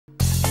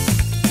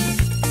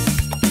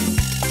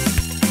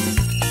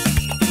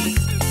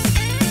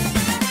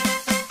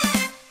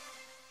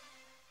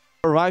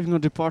Arriving or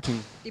departing?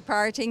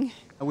 Departing.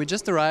 We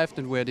just arrived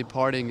and we're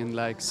departing in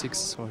like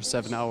 6 or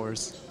 7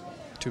 hours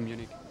to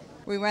Munich.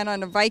 We went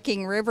on a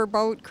Viking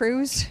riverboat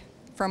cruise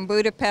from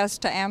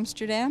Budapest to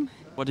Amsterdam.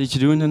 What did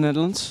you do in the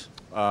Netherlands?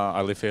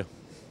 I live here.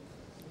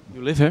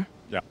 You live here?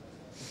 Ja.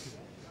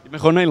 Je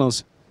bent gewoon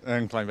Nederlands?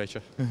 Een klein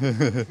beetje.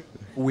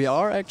 We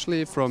are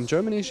actually from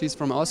Germany, she's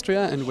from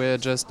Austria, and we're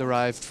just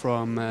arrived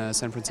from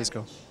San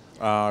Francisco.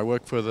 I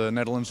work for the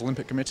Netherlands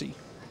Olympic Committee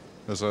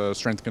as a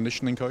strength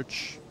conditioning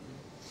coach.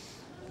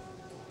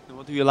 And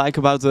what do you like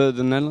about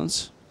the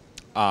Netherlands?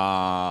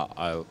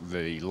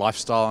 The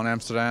lifestyle in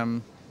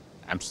Amsterdam,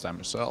 Amsterdam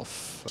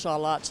itself. Saw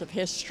lots of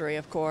history,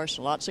 of course,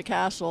 lots of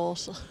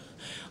castles.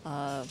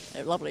 A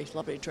lovely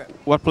trip.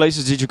 What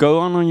places did you go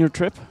on your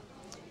trip?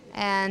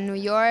 And New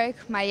York,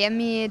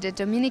 Miami, the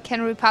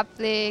Dominican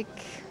Republic,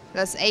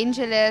 Los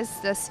Angeles,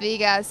 Las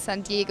Vegas,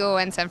 San Diego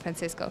and San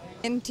Francisco.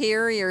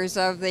 Interiors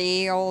of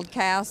the old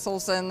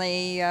castles and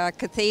the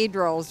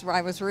cathedrals.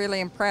 I was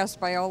really impressed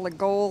by all the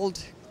gold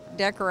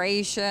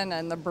decoration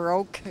and the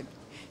Baroque.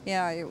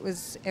 Yeah, it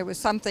was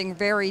something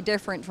very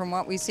different from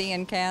what we see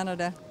in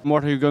Canada.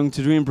 What are you going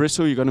to do in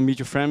Bristol? You're going to meet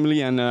your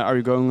family and are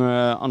you going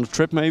on a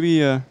trip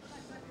maybe?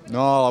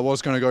 No, I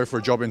was going to go for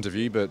a job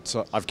interview, but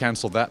I've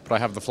cancelled that. But I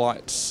have the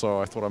flights, so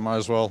I thought I might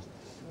as well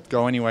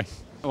go anyway.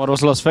 What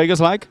was Las Vegas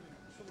like?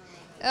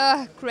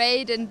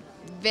 Great and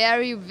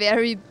very,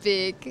 very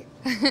big.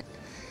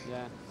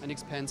 Yeah, and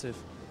expensive.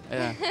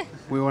 Yeah,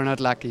 we were not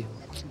lucky.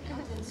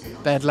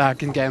 Bad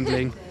luck in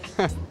gambling.